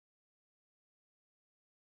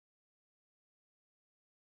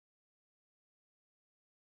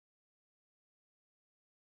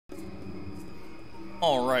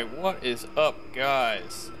Alright, what is up,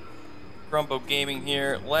 guys? Grumbo Gaming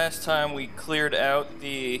here. Last time we cleared out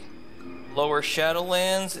the lower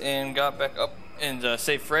Shadowlands and got back up and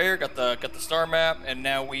saved Freyr, got the star map, and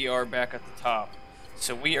now we are back at the top.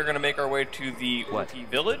 So we are going to make our way to the Orty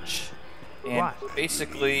village, and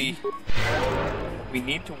basically what we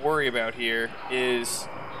need to worry about here is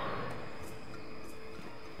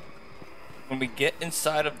when we get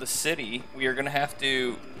inside of the city, we are going to have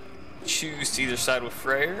to choose to either side with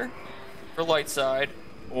Freyr for light side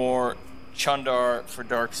or Chuundar for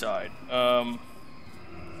dark side. So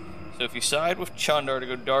if you side with Chuundar to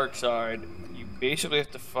go dark side, you basically have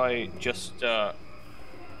to fight just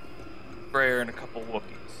Freyr and a couple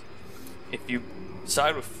Wookiees. If you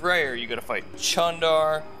side with Freyr, you gotta fight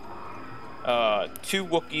Chuundar, 2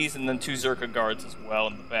 Wookiees, and then 2 Zerka guards as well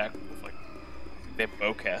in the back with, like, they have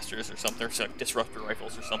bowcasters or something, or like disruptor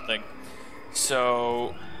rifles or something.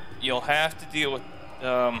 So you'll have to deal with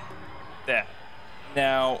that.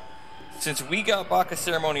 Now, since we got Baka's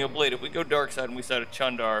Ceremonial Blade, if we go dark side and we side with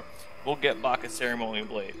Chuundar, we'll get Baka's Ceremonial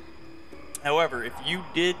Blade. However, if you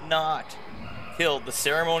did not kill the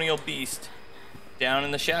Ceremonial Beast down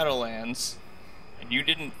in the Shadowlands, and you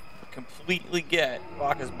didn't completely get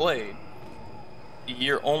Baka's Blade,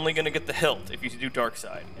 you're only going to get the hilt if you do dark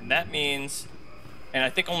side. And that means, and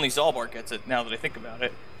I think only Zalbar gets it now that I think about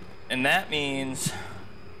it, and that means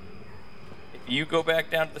if you go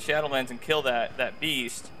back down to the Shadowlands and kill that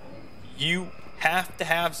beast, you have to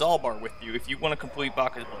have Zalbar with you if you want to complete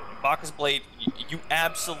Baka's Blade. And Baka's Blade, you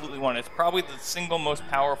absolutely want it. It's probably the single most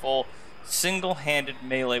powerful, single-handed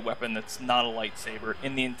melee weapon that's not a lightsaber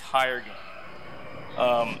in the entire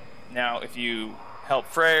game. Now, if you help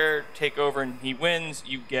Freyr take over and he wins,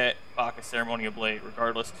 you get Baka's Ceremonial Blade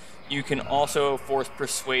regardless. You can also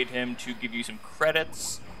persuade him to give you some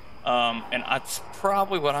credits. And that's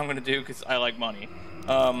probably what I'm going to do because I like money.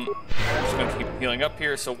 I'm just going to keep healing up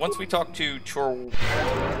here. So once we talk to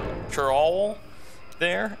Chuundar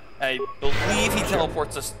there, I believe he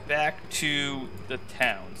teleports us back to the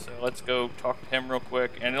town. So let's go talk to him real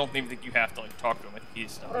quick. And I don't even think you have to like talk to him. I think he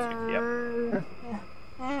stops you. Yep.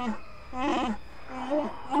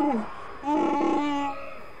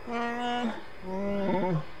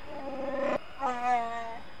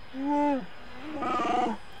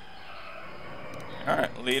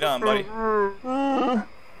 Alright, lead on, buddy.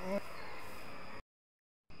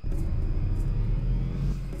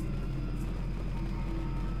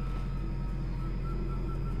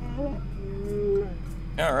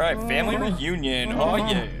 Alright, family reunion. Oh,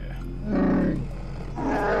 yeah.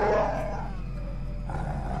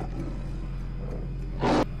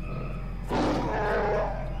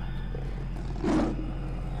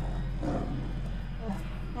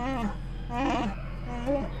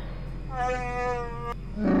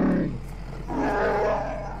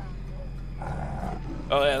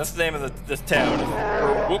 Oh yeah, that's the name of this town.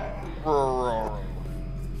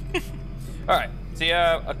 Alright, so you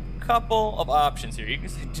have a couple of options here. You can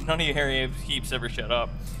see none of your hairy heaps ever shut up.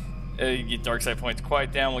 You get dark side points,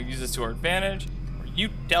 quiet down, we'll use this to our advantage. Or you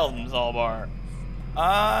tell them, Zalbar.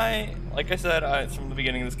 Like I said from the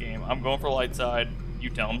beginning of this game, I'm going for light side. You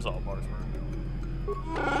tell them Zalbar's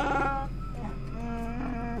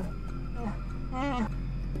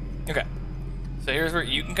okay, so here's where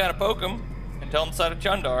you can kind of poke him and tell him to side of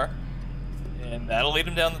Chuundar, and that'll lead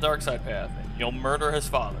him down the dark side path, and you'll murder his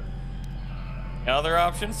father. The other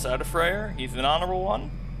option, side of Freyr, he's an honorable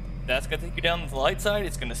one. That's going to take you down the light side.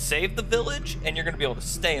 It's going to save the village, and you're going to be able to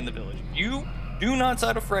stay in the village. You do not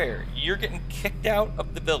side of Freyr. You're getting kicked out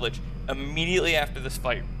of the village immediately after this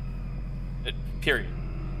fight. Period.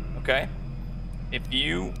 Okay? If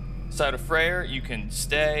you side of Freyr, you can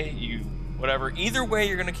stay, whatever. Either way,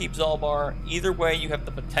 you're going to keep Zalbar. Either way, you have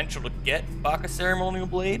the potential to get Baka's Ceremonial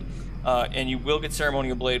Blade. And you will get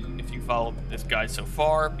Ceremonial Blade if you follow this guide so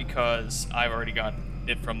far, because I've already got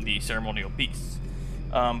it from the Ceremonial Beasts.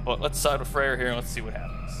 But let's side with Freyr here and let's see what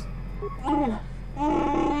happens.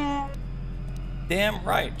 Damn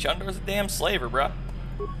right, Chuundar's a damn slaver, bruh.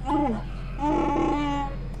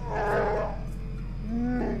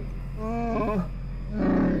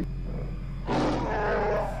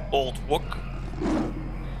 Old Wook.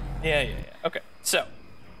 Yeah. Okay, so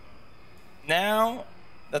now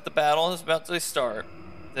that the battle is about to start,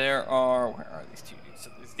 where are these two dudes? So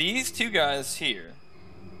there's these 2 guys here.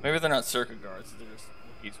 Maybe they're not Zerka guards, they're just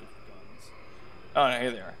Wookiees with guns. Oh no,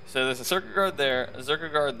 here they are. So there's a Zerka guard there, a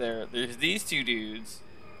Zerka guard there, there's these 2 dudes,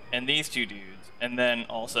 and these 2 dudes, and then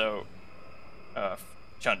also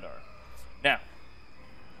Chuundar. Now,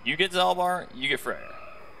 you get Zalbar, you get Freyr.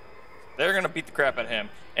 They're gonna beat the crap out of him,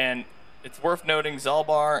 and it's worth noting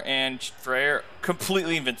Zalbar and Freyr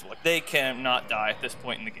completely invincible. Like, they cannot die at this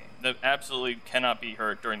point in the game. They absolutely cannot be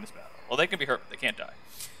hurt during this battle. Well, they can be hurt, but they can't die.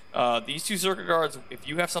 These two Zerka guards, if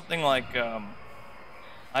you have something like,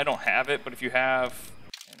 I don't have it, but if you have,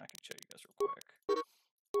 and I can show you guys real quick.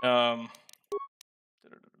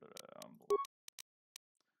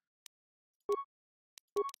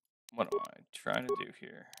 What am I trying to do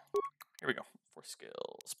here? Here we go. 4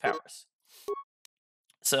 skills, powers.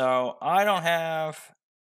 So I don't have.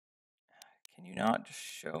 Can you not just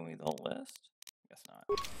show me the list? I guess not.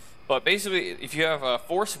 But basically, if you have a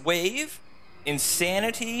Force Wave,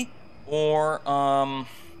 Insanity, or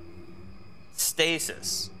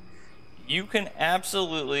Stasis, you can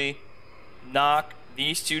absolutely knock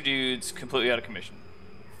these two dudes completely out of commission.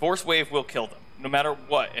 Force Wave will kill them, no matter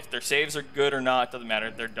what. If their saves are good or not, doesn't matter.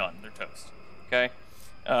 They're done. They're toast. Okay?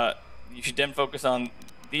 You should then focus on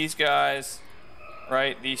these guys,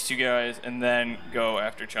 right? These two guys, and then go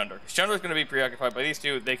after Chuundar. Because Chuundar's going to be preoccupied by these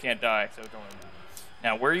two. They can't die, so don't worry about it.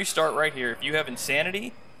 Now, where you start right here, if you have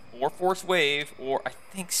Insanity, or Force Wave, or I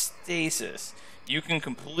think Stasis, you can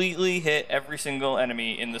completely hit every single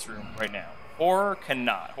enemy in this room right now. Horror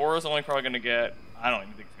cannot. Horror's only probably going to get, I don't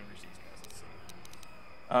even think it's going to reach these guys. Let's see.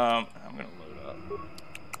 I'm going to load up.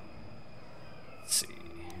 Let's see.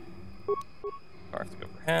 Karth to go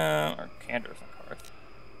for him, or Kandor's not Karth.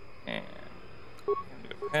 And I'm going to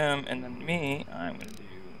go for him, and then me, I'm going to do...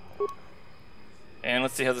 And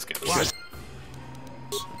let's see how this goes. What?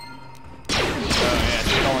 Oh yeah,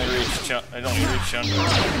 it only reached Chuundar.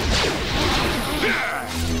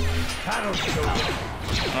 I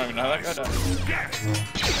don't even know how that guy died.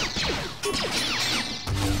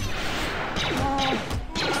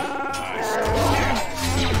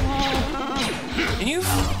 Can you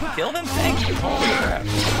kill them? Thank you. Holy crap.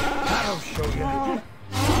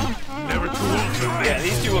 Never too old for this. Yeah,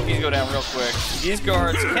 these two Wookiees go down real quick. These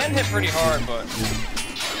guards can hit pretty hard, but it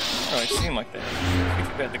doesn't really seem like that.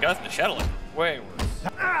 The guys in the shadow look way worse.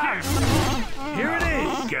 Here it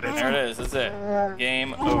is. Get it. There it is. That's it.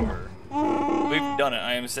 Game over. We've done it.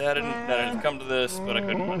 I am saddened that it had come to this, but I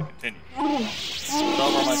couldn't let it continue. It's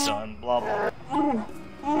all for my son. Blah blah.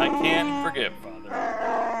 I can forgive, Father.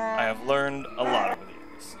 I have learned a lot over the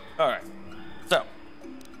years. All right. So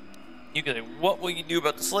you can say, what will you do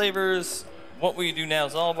about the slavers? What will you do now,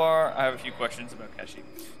 Zalbar? I have a few questions about Keshi.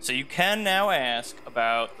 So you can now ask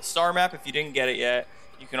about the star map if you didn't get it yet.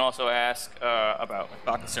 You can also ask about like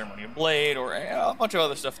Baka's Ceremonial Blade or a bunch of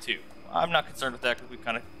other stuff too. I'm not concerned with that because we've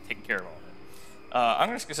kind of taken care of all of it. I'm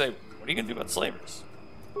just going to say, what are you going to do about the slavers?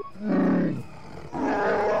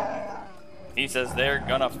 He says they're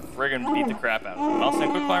going to friggin' beat the crap out of them. I'll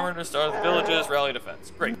send quick climber to start the villages, rally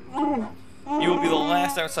defense. Great. You will be the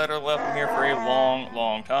last outsider left here for a long,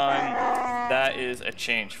 long time. That is a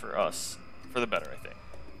change for us. For the better, I think.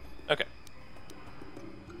 Okay.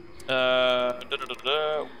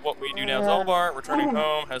 What we do now, Zalbar, returning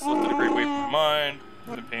home, has lifted a great weight from my mind.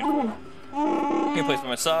 It's been painful. He can place by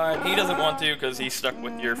my side. He doesn't want to because he's stuck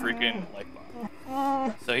with your freaking light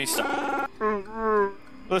bomb. So he's stuck.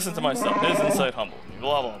 Listen to myself. His insight humbles me.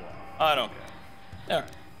 Blah, blah, blah. I don't care.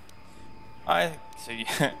 Alright. So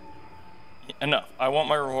yeah. Enough. I want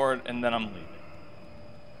my reward and then I'm leaving.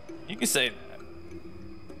 You can say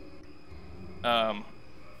that.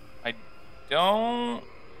 I don't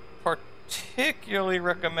particularly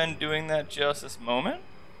recommend doing that just this moment.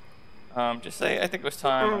 Just say, I think it was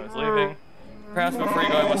time I was leaving. Perhaps before you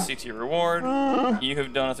go, I must see to your reward. You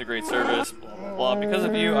have done us a great service, blah, blah, blah. Because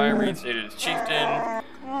of you, I am reinstated as chieftain.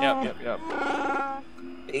 Yep.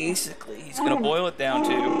 Basically, he's going to boil it down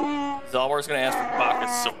to Zalbar's going to ask for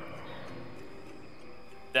Baka's sword.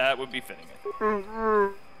 That would be fitting, I think.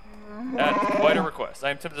 That's quite a request.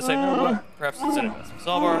 I am tempted to say no, but perhaps it's an investment.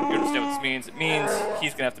 Zalbar, you understand what this means. It means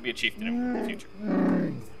he's going to have to be a chieftain in the future.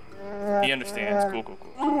 He understands.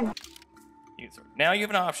 Cool. Now you have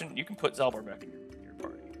an option. You can put Zalbar back in your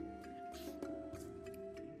party.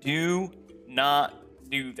 Do not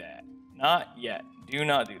do that. Not yet. Do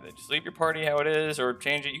not do that. Just leave your party how it is or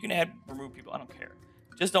change it. You can remove people. I don't care.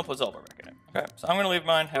 Just don't put Zalbar back in it. Okay, so I'm going to leave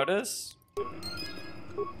mine how it is.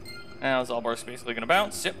 Now Zalbar's basically going to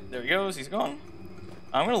bounce. Yep, there he goes. He's gone.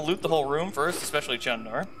 I'm going to loot the whole room first, especially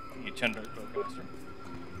Chuundar. Get Chuundar's bowcaster.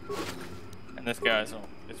 And this guy's,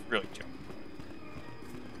 it's really junk.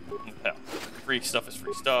 Hell, free stuff is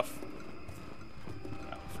free stuff.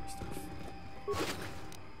 No, free stuff.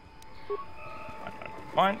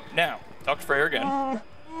 Fine. Now, talk to Freyr again.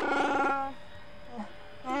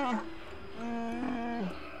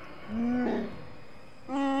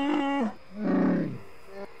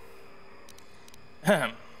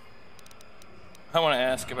 I want to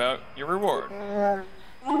ask about your reward.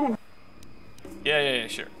 Yeah,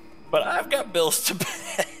 sure. But I've got bills to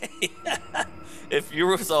pay. If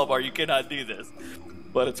you're a Zalbar, you cannot do this.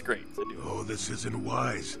 But it's great to do. Oh, this isn't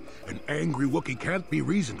wise. An angry Wookiee can't be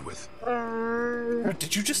reasoned with. What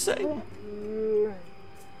did you just say?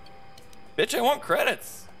 Bitch, I want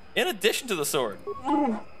credits. In addition to the sword.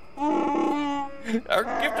 Our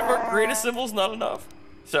gift of our greatest symbol's not enough.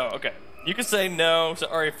 So, okay. You can say no,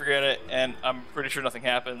 sorry, forget it, and I'm pretty sure nothing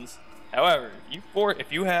happens. However,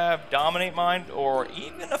 if you have Dominate Mind or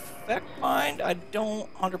even Affect Mind, I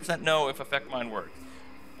don't 100% know if Affect Mind works.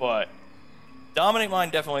 But Dominate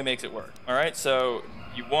Mind definitely makes it work. Alright, so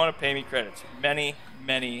you want to pay me credits. Many,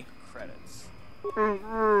 many credits.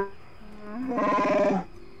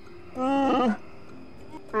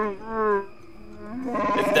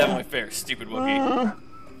 It's definitely fair, stupid Wookiee.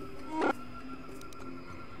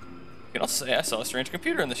 You can also say, I saw a strange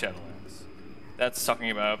computer in the Shadowlands. That's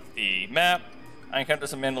talking about the map. I encountered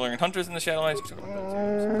some Mandalorian hunters in the Shadowlands. You talk about that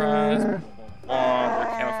too. Surprise. Blah, blah, blah. Their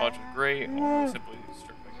camouflage is great. Or simply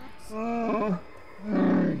strip things.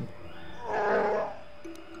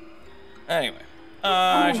 Anyway,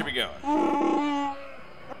 I should be going.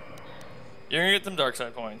 You're gonna get some dark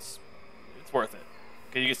side points. It's worth it.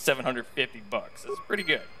 Because you get 750 bucks. That's pretty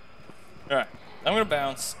good. Alright, I'm gonna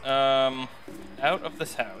bounce out of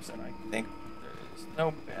this house, and I think there's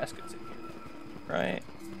no baskets in here, right?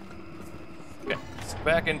 Okay, so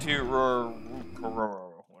back into whatever the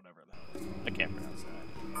hell. I can't pronounce that.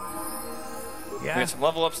 Yeah. We got some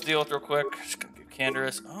level ups to deal with real quick. Just gonna give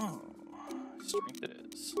Canderous. Oh, strength it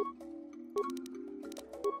is.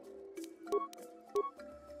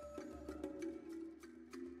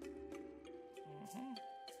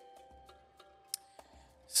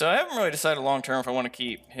 So I haven't really decided long term if I want to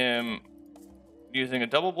keep him using a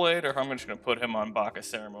double blade or if I'm just going to put him on Bacchus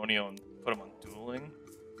Ceremonial and put him on dueling.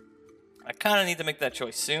 I kind of need to make that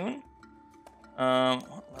choice soon.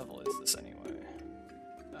 What level is this anyway?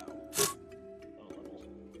 Oh, low level.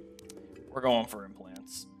 We're going for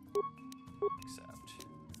implants. Except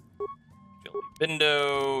Billy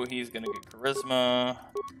Bindo, he's going to get charisma,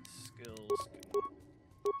 skills.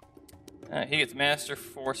 He gets Master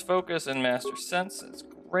Force Focus and Master Sense. That's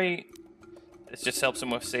great. This just helps him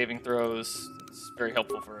with saving throws. It's very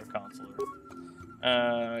helpful for a consular.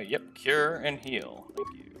 Yep, cure and heal.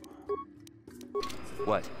 Thank you.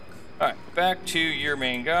 What? Alright, back to your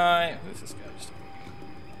main guy. Who's this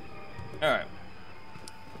guy? Alright.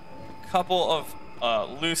 Couple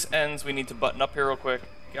of loose ends we need to button up here real quick.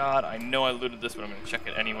 God, I know I looted this, but I'm going to check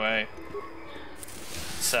it anyway.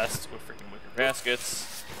 Obsessed with freaking wicker baskets.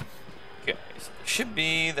 Okay, so there should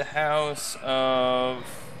be the house of...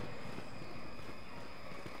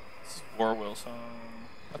 This is Warwill's home.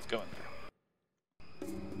 Let's go in there.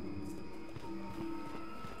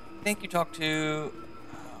 I think you talked to...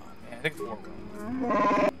 Oh man, I think it's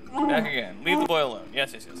Warwill. Back again. Leave the boy alone.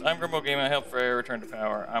 Yes. I'm Grimbo Gaming. I help Freyr return to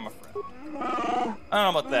power. I'm a friend. I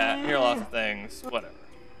don't know about that. I hear lots of things. Whatever.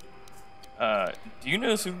 Do you know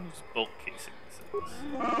whose bolt casing this is?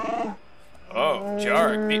 Oh,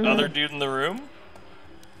 Jark, the other dude in the room?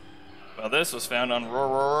 Well, this was found on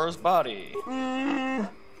Roror's body.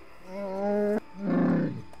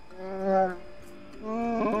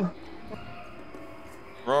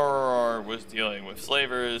 Roror was dealing with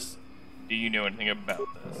slavers. Do you know anything about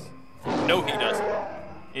this? No, he doesn't.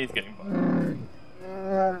 He's getting bugged.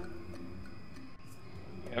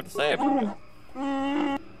 You have to say it.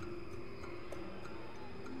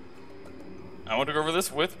 I want to go over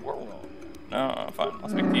this with Warwell. No, fine. I'll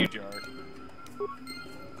speak to you, Jark.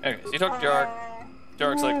 Okay, so you talk to Jark.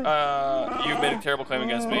 Jark's like, you made a terrible claim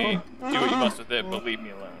against me. Do what you must with it, but leave me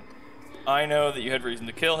alone. I know that you had reason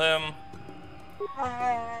to kill him.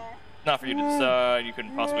 Not for you to decide. You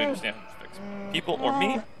couldn't possibly understand how to fix people or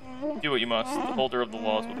me. Do what you must. The holder of the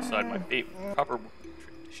laws will decide my fate with proper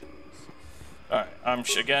traditions. Alright, I'm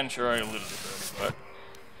again sure I alluded to this already,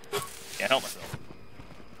 but can't help myself.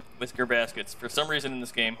 Whisker baskets, for some reason in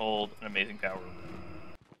this game, hold an amazing power.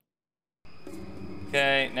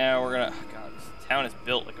 Okay, now we're gonna... Oh God, this town is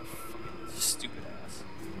built like a fucking stupid ass.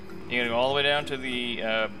 You're gonna go all the way down to the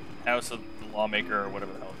house of the lawmaker or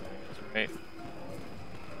whatever the hell that is, right?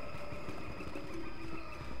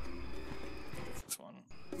 This one.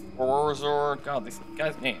 Rorzor. God, these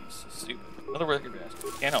guys' names so stupid. Another whisker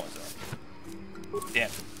basket. Can't help myself.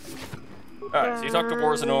 Damn. Alright, so you talk to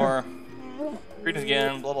Warzanor. Greetings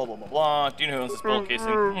again, blah blah blah blah blah. Do you know who owns this bolt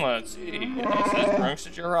casing? Let's see. It says Brunks to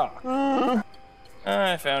Jirok.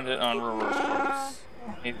 I found it on Roror's corpse.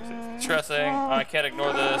 It's distressing. I can't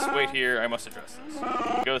ignore this. Wait here, I must address this.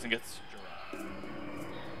 He goes and gets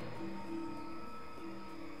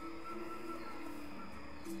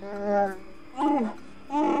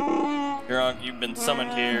Drunk, you've been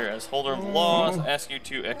summoned here as holder of the laws. Ask you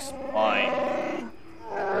to explain.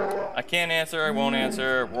 I can't answer, I won't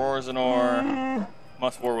answer. Roar is an or.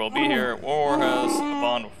 Must war will be here. War has a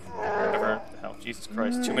bond with whatever the hell. Jesus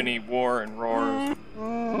Christ. Too many war and roars.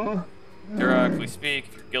 Directly speak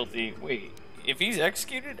if you're guilty. Wait, if he's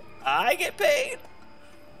executed, I get paid?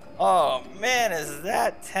 Oh man, is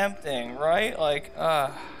that tempting, right? Like,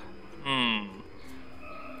 how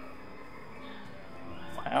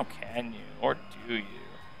can you? Or do you?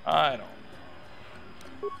 I don't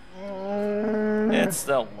know. It's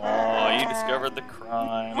the law. You discovered the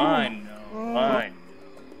crime. I know.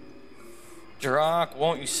 Jirok,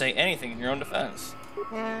 won't you say anything in your own defense?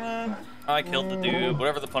 I killed the dude.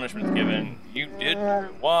 Whatever the punishment is given, you did.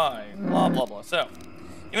 Why? Blah, blah, blah. So,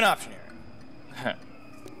 you have an option here.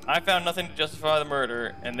 I found nothing to justify the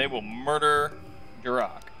murder, and they will murder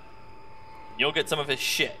Jirok. You'll get some of his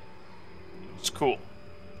shit. It's cool.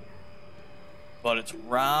 But it's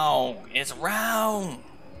wrong. It's wrong.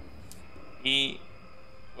 He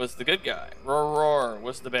was the good guy. Roar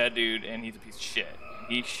was the bad dude, and he's a piece of shit.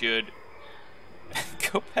 He should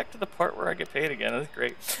go back to the part where I get paid again. That's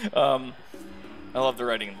great. I love the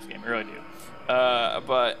writing in this game. I really do.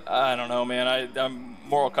 But I don't know, man. I'm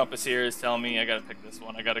moral compass here is telling me I gotta pick this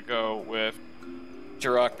one. I gotta go with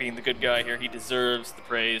Jirok being the good guy here. He deserves the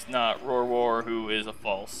praise, not Roar, who is a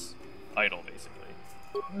false idol, basically.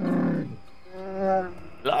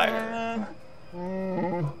 Liar.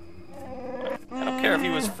 I don't care if he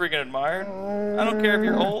was friggin' admired. I don't care if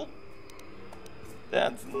you're old.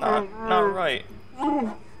 That's not right.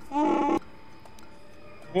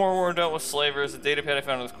 War dealt with slavers. The data pad I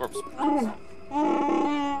found on this corpse.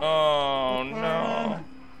 Oh no.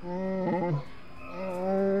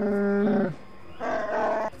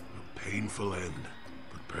 A painful end,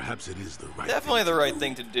 but perhaps it is the right Definitely the right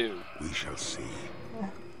thing to do. We shall see.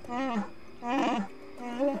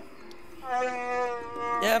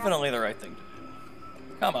 Definitely the right thing to do.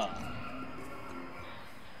 Come on.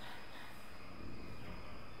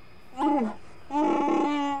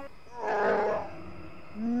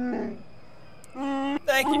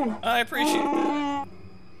 Thank you. I appreciate that.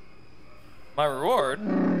 My reward?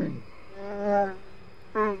 Yeah.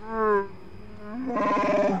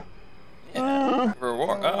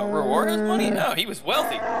 Reward has money? Oh, he was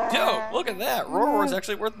wealthy. Dope. Look at that. Roar is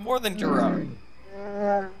actually worth more than Jirok.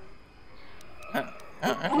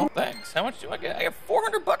 Oh, thanks. How much do I get? I got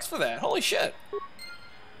 $400 for that. Holy shit.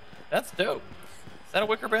 That's dope. Is that a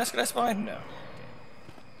wicker basket I spied? No.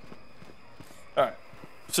 Alright.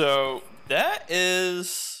 So, that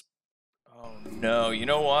is... Oh, no. You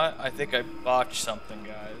know what? I think I botched something,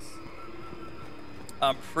 guys.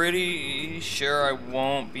 I'm pretty sure I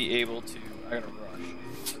won't be able to... I gotta rush.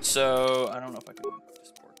 So, I don't know if I can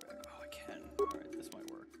just port back. Oh, I can. Alright, this might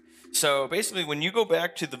work. So, basically, when you go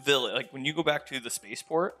back to the village, like, when you go back to the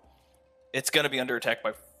spaceport, it's gonna be under attack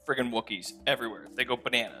by friggin' Wookiees everywhere. They go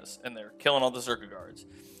bananas, and they're killing all the Zerka guards.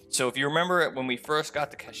 So, if you remember when we first got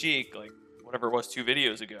to Kashyyyk, like, whatever it was 2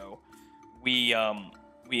 videos ago, we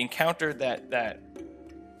encountered that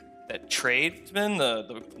tradesman,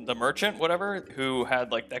 the merchant, whatever, who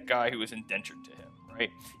had like that guy who was indentured to him, right?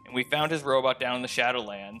 And we found his robot down in the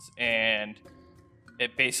Shadowlands, and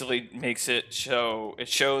it basically makes it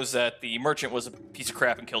shows that the merchant was a piece of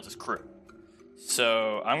crap and killed his crew.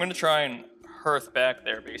 So I'm gonna try and hearth back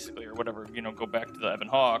there, basically, or whatever, you know, go back to the Ebon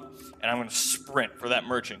Hawk, and I'm gonna sprint for that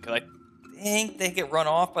merchant because I think they get run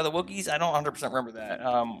off by the Wookiees. I don't 100% remember that.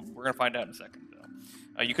 We're gonna find out in a second,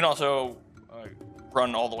 though. You can also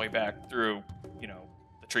run all the way back through, you know,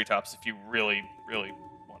 the treetops if you really, really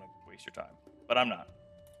want to waste your time. But I'm not.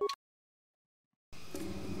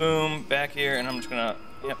 Boom, back here, and I'm just gonna,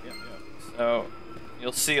 yep. So,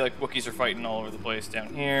 you'll see, like, Wookiees are fighting all over the place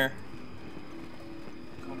down here.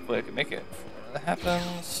 Hopefully I can make it before that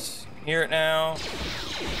happens. You can hear it now.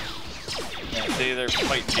 Yeah, see, they're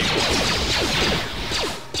fighting people.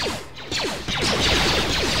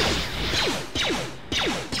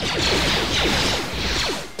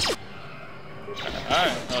 I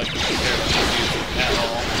don't really care about these at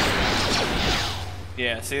all.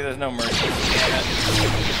 Yeah, see, there's no mercy. Yeah,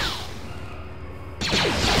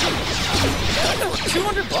 that was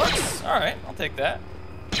 $200. All right, I'll take that.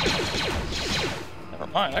 Never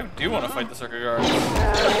mind. I do want to fight the Zerka guards.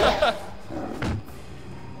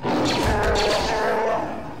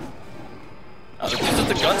 Oh, did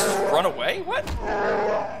the guns just run away? What?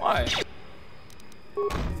 Why?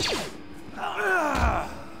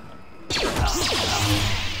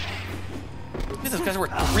 Those guys were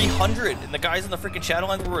worth 300, and the guys in the freaking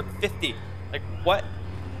Shadowlands were worth 50. Like, what?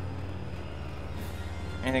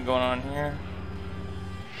 Anything going on here?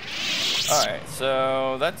 Alright,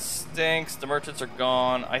 so that stinks. The merchants are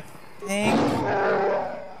gone. I think...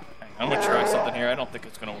 I'm gonna try something here. I don't think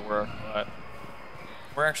it's gonna work, but...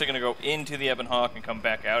 We're actually gonna go into the Ebon Hawk and come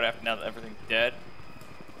back out after now that everything's dead.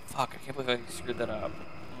 Fuck, I can't believe I screwed that up.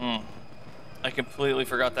 I completely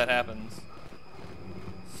forgot that happens.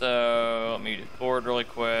 So, let me just board really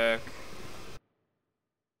quick.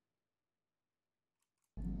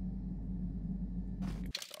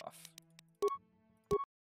 Get back off.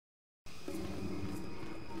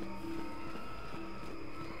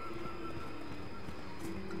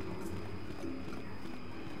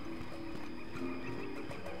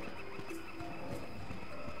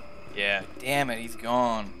 Yeah, damn it, he's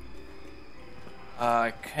gone.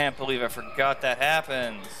 I can't believe I forgot that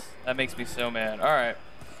happens. That makes me so mad. Alright.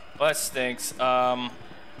 Well, that stinks. I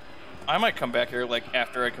might come back here like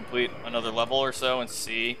after I complete another level or so and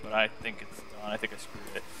see, but I think it's done. I think I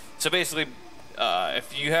screwed it. So basically,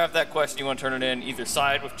 if you have that quest and you want to turn it in, either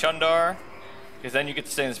side with Chuundar, because then you get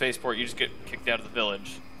to stay in the spaceport, you just get kicked out of the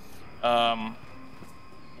village. Or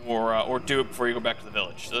do it before you go back to the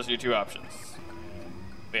village. So those are your two options.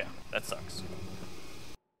 But yeah, that sucks.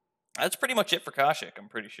 That's pretty much it for Kashyyyk, I'm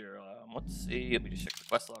pretty sure. Let's see. Let me just check the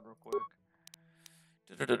quest log real quick.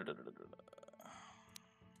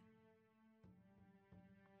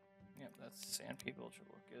 Yep, that's Sand People,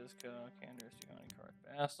 Triple Gizka, Candace, Giovanni, Karth,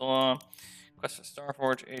 Bastalon. Quest for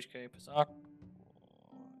Starforge, HK, Pazak.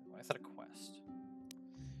 I said a quest.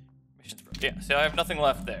 Missions, bro. Yeah, so I have nothing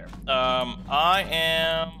left there. I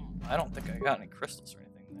don't think I got any crystals or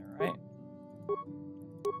anything there, right?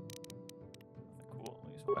 Cool. At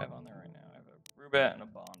least what I have on there right now. I have a Rubat and a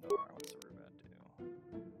Bondar. What's the Rubat do?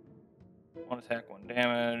 One attack, one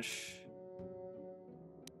damage.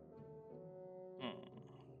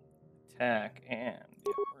 Attack and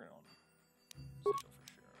yeah, we're going sigil for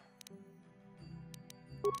sure.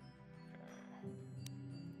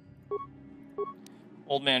 Okay.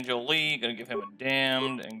 Old Man Jolie, gonna give him a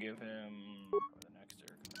damned and give him the next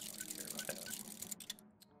year. I don't care about him.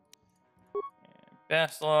 And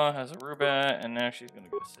Bastila has a Rubat, and now she's gonna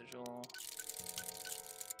get a sigil.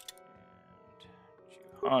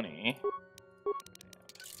 And Juhani.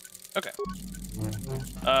 Okay.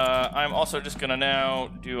 I'm also just gonna now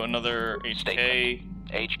do another HK.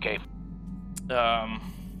 HK.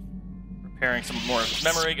 Repairing some more of his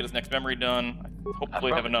memory, get his next memory done. I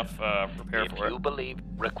hopefully have enough repair for it. If you believe,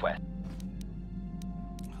 request.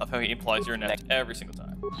 I love how he implies you're next every single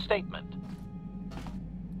time. Statement.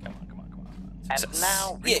 Come on. And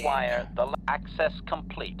now rewire the access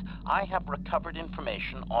complete. I have recovered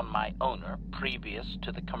information on my owner previous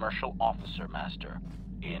to the commercial officer master.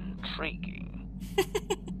 Intriguing.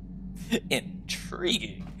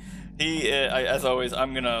 Intriguing. As always,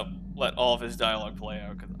 I'm gonna let all of his dialogue play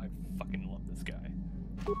out because I fucking love this guy.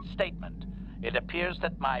 Statement. It appears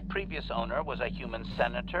that my previous owner was a human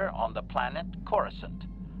senator on the planet Coruscant.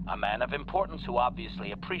 A man of importance who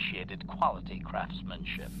obviously appreciated quality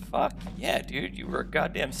craftsmanship. Fuck yeah, dude. You were a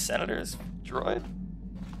goddamn senator's droid?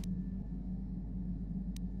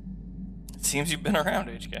 It seems you've been around,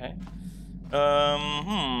 HK.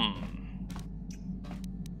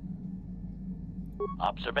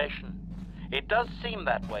 Observation. It does seem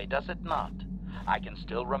that way, does it not? I can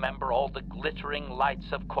still remember all the glittering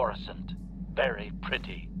lights of Coruscant. Very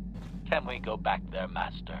pretty. Can we go back there,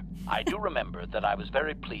 Master? I do remember that I was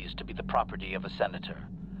very pleased to be the property of a senator.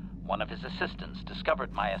 One of his assistants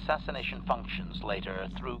discovered my assassination functions later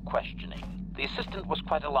through questioning. The assistant was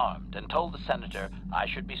quite alarmed and told the senator I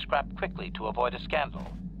should be scrapped quickly to avoid a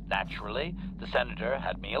scandal. Naturally, the senator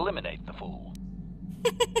had me eliminate the fool.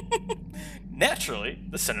 Naturally,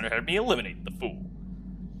 the senator had me eliminate the fool.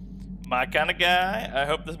 My kind of guy. I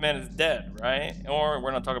hope this man is dead, right? Or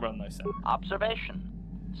we're not talking about a nice senator. Observation.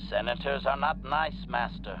 Senators are not nice,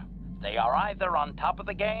 Master. They are either on top of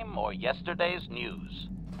the game or yesterday's news.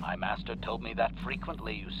 My master told me that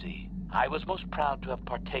frequently, you see. I was most proud to have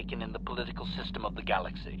partaken in the political system of the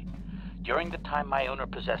galaxy. During the time my owner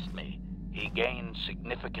possessed me, he gained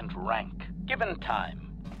significant rank. Given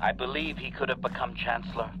time, I believe he could have become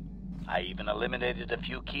Chancellor. I even eliminated a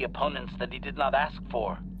few key opponents that he did not ask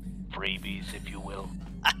for. Freebies, if you will.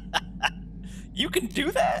 You can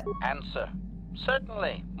do that? Answer.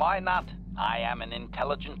 Certainly. Why not? I am an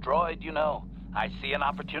intelligent droid, you know. I see an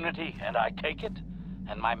opportunity, and I take it.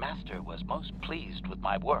 And my master was most pleased with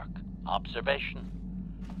my work. Observation.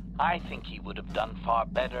 I think he would have done far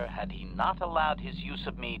better had he not allowed his use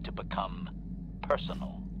of me to become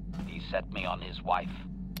personal. He set me on his wife.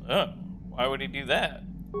 Oh, why would he do that?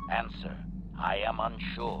 Answer. I am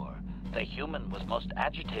unsure. The human was most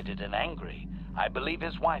agitated and angry. I believe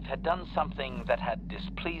his wife had done something that had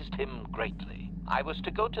displeased him greatly. I was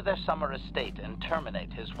to go to their summer estate and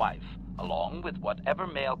terminate his wife, along with whatever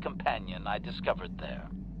male companion I discovered there.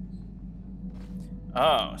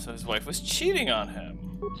 Oh, so his wife was cheating on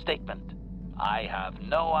him. Statement. I have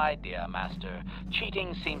no idea, Master.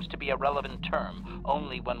 Cheating seems to be a relevant term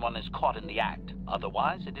only when one is caught in the act.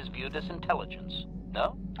 Otherwise, it is viewed as intelligence.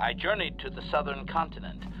 No? I journeyed to the southern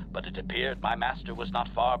continent, but it appeared my master was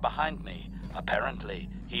not far behind me. Apparently,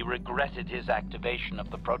 he regretted his activation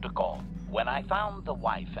of the protocol. When I found the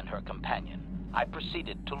wife and her companion, I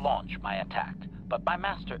proceeded to launch my attack, but my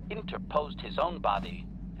master interposed his own body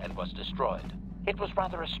and was destroyed. It was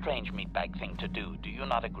rather a strange meatbag thing to do, do you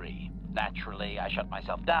not agree? Naturally, I shut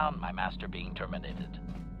myself down, my master being terminated.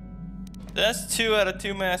 That's 2 out of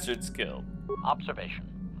 2 mastered skill. Observation.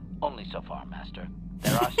 Only so far, Master.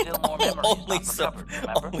 There are still more memories not recovered,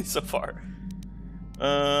 remember? Only so far.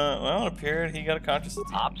 Well, it appeared he got a conscious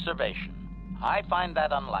attack. Observation. I find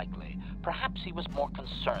that unlikely. Perhaps he was more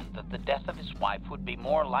concerned that the death of his wife would be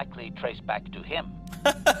more likely traced back to him.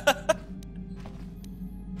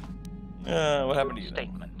 What happened to you then?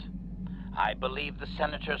 Statement. I believe the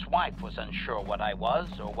senator's wife was unsure what I was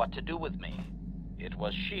or what to do with me. It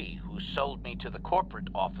was she who sold me to the corporate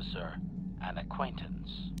officer, an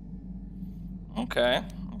acquaintance. Okay.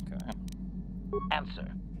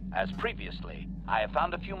 Answer. As previously, I have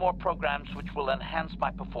found a few more programs which will enhance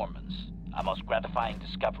my performance. A most gratifying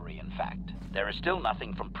discovery, in fact. There is still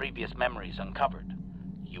nothing from previous memories uncovered.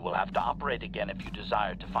 You will have to operate again if you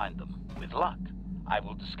desire to find them. With luck, I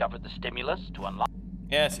will discover the stimulus to unlock...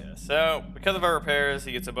 Yes. So, because of our repairs,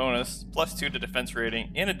 he gets a bonus, +2 to defense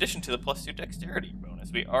rating, in addition to the +2 dexterity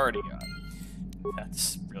bonus we already got.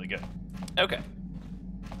 That's really good. Okay.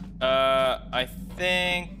 I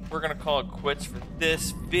think we're gonna call it quits for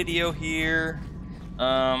this video here.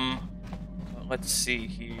 Let's see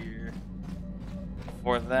here.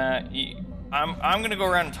 For that, I'm gonna go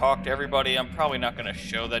around and talk to everybody. I'm probably not gonna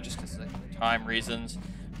show that just because of time reasons.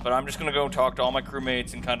 But I'm just going to go talk to all my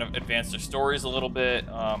crewmates and kind of advance their stories a little bit.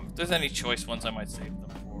 If there's any choice ones, I might save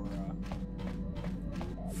them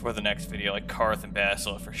for the next video. Like Karth and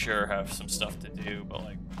Basil for sure have some stuff to do, but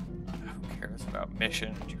like, who cares about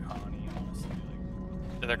Mission and Juhani, honestly?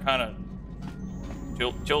 Like, they're kind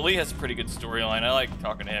of... Jolie has a pretty good storyline. I like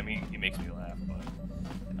talking to him. He makes me laugh.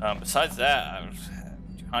 But besides that,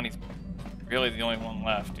 Juhani's really the only one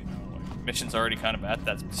left. You know, like, Mission's already kind of at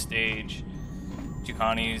that stage.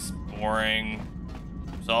 Juhani's boring.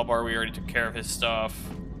 Zalbar, we already took care of his stuff.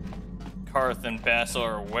 Karth and Basil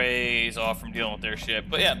are ways off from dealing with their shit.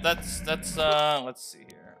 But yeah, that's let's see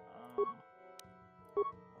here. Where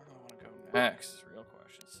do I want to go next is a real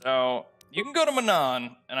question. So you can go to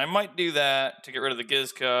Manan, and I might do that to get rid of the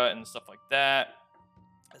Gizka and stuff like that,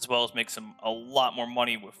 as well as make a lot more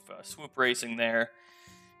money with swoop racing there.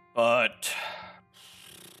 But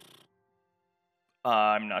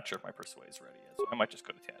I'm not sure if my persuade is ready yet, so I might just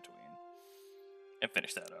go to Tatooine and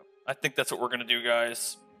finish that up. I think that's what we're gonna do,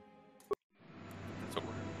 guys. That's what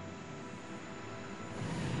we're gonna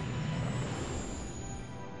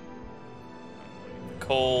do. The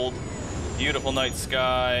cold, beautiful night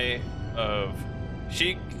sky of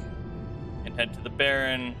Sheik, and head to the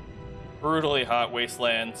barren, brutally hot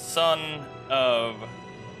wasteland sun of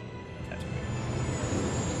Tatooine.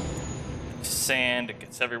 Sand, it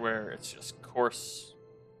gets everywhere. It's just course,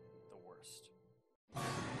 the worst. Come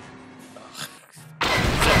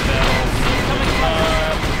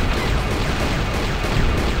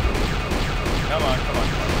on.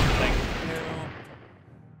 Thank you.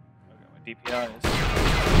 Okay, my DPI is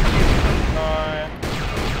fine.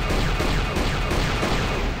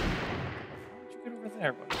 How'd you get over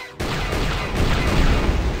there, buddy?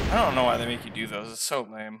 I don't know why they make you do those. It's so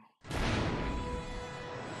lame.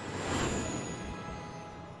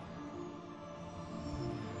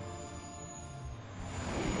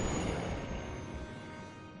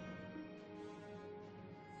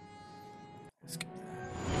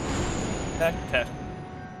 Back to Tatooine.